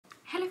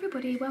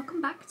everybody,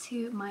 welcome back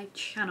to my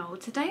channel.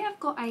 Today I've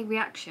got a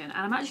reaction and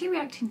I'm actually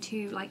reacting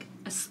to like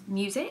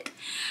music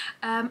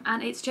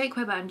and it's Johnnie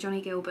Guilbert and Johnnie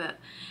Guilbert.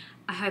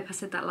 I hope I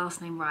said that last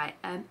name right.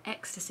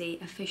 Ecstasy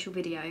official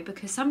video,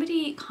 because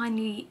somebody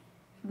kindly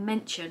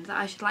mentioned that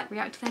I should like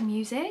react to their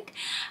music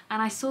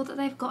and I saw that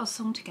they've got a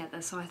song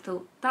together, so I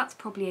thought that's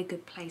probably a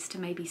good place to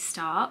maybe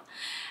start.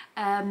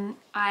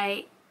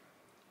 I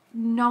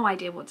no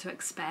idea what to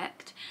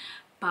expect,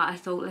 but I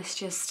thought let's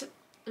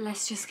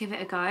just give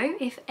it a go.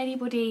 If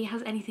anybody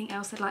has anything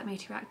else they'd like me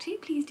to react to,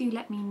 please do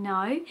let me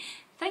know.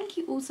 Thank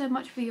you all so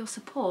much for your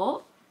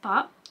support,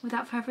 but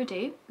without further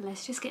ado,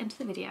 let's just get into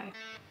the video.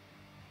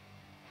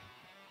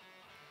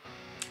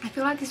 I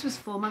feel like this was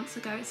 4 months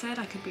ago, it said.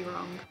 I could be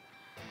wrong.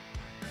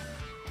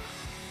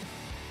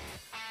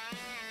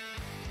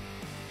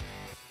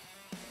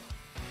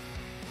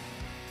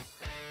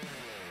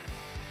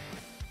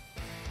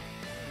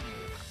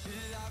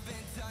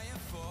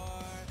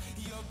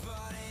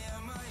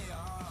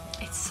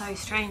 It's so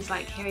strange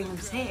like hearing them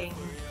sing.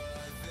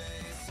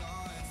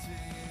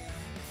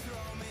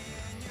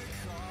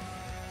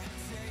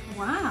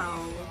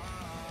 Wow,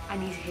 I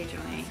need to hear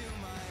Johnnie.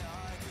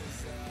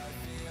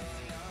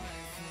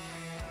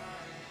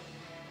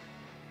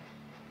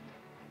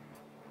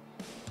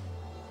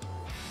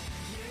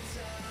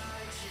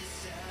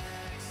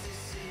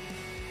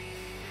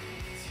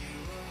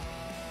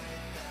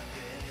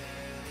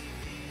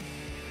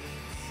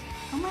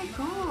 Oh my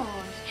gosh,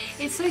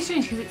 it's so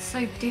strange because it's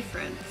so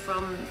different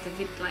from the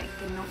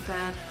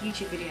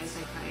YouTube videos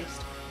they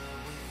post.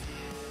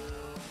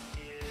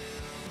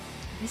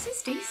 This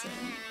is decent.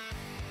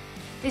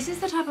 This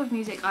is the type of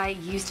music I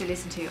used to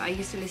listen to. I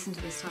used to listen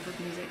to this type of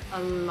music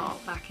a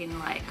lot back in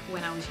like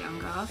when I was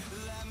younger.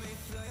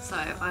 So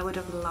I would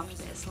have loved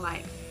this.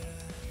 Like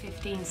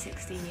 15,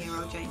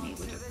 16-year-old Jamie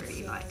would have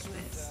really liked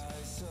this.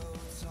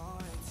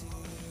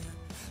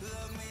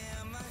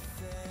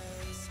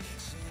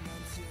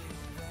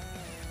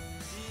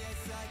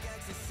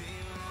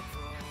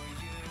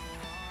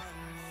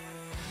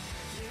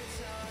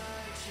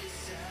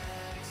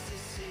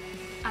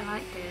 I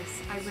like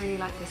this. I really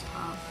like this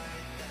part.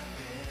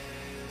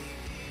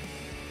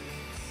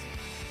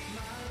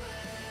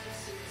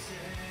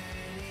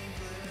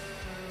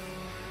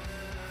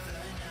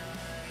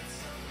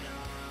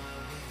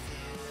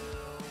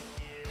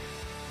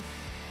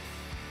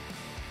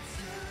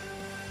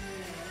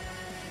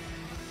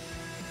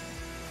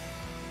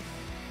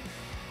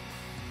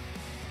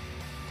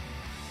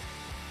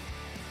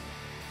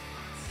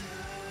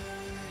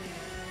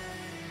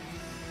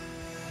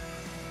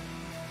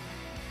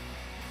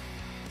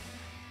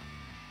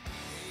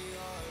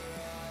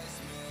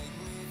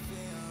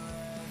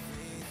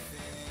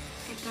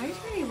 It goes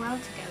really well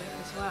together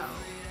as well.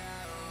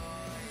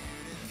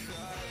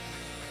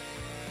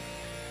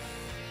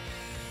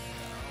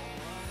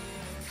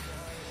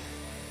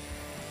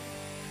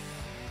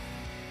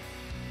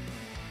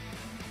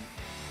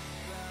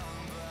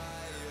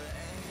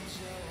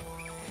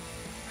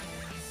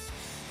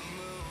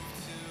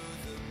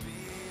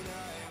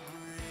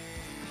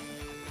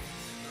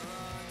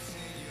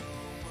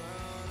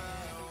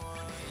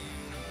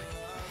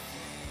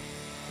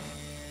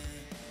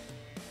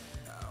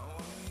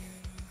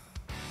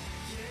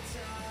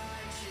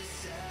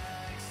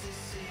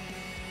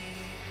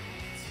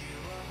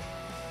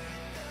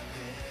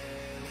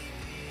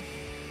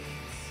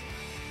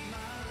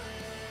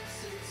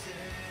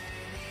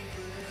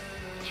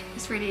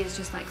 This really is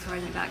just like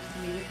throwing me back to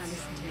the music I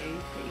listened to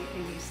that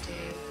you used to.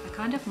 I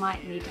kind of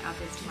might need to add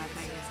this to my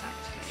playlist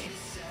actually.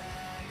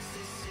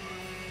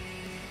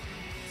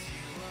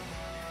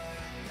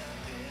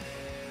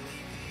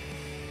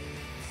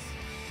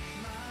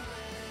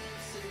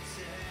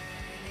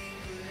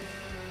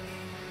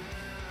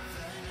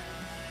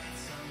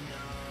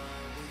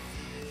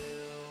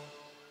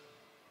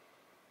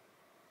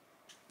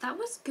 That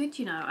was good,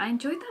 you know. I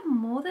enjoyed that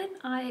more than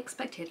I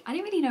expected. I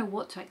didn't really know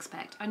what to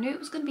expect. I knew it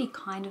was going to be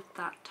kind of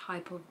that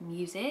type of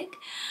music.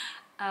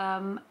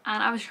 And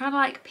I was trying to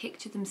like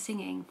picture them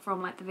singing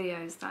from like the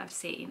videos that I've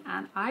seen.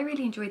 And I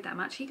really enjoyed that. I'm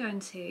actually going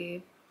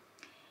to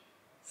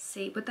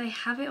see, would they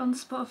have it on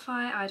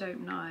Spotify? I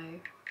don't know.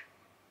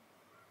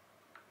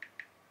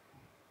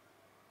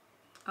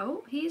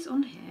 Oh, he's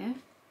on here.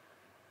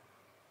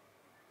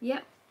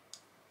 Yep,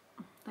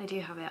 they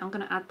do have it. I'm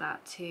going to add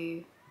that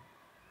to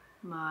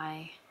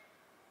my,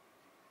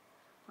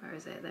 where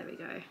is it? There we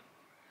go.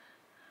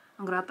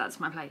 I'm gonna add that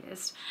to my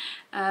playlist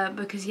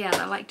because yeah,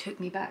 that like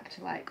took me back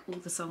to like all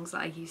the songs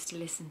that I used to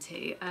listen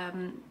to.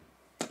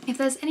 If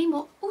there's any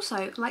more,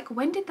 also like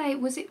when did they,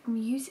 was it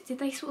music, did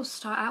they sort of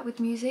start out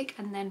with music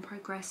and then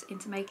progress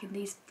into making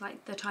these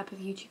like the type of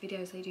YouTube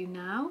videos they do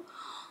now,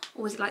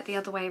 or was it like the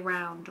other way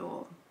around,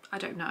 or I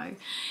don't know,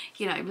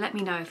 you know, let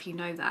me know if you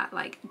know that,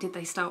 like did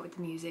they start with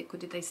the music or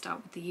did they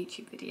start with the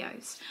YouTube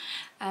videos?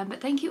 But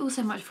thank you all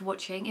so much for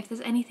watching. If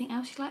there's anything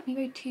else you'd like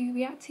me to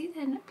react to,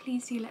 then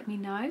please do let me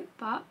know,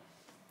 but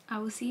I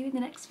will see you in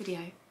the next video.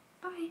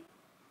 Bye.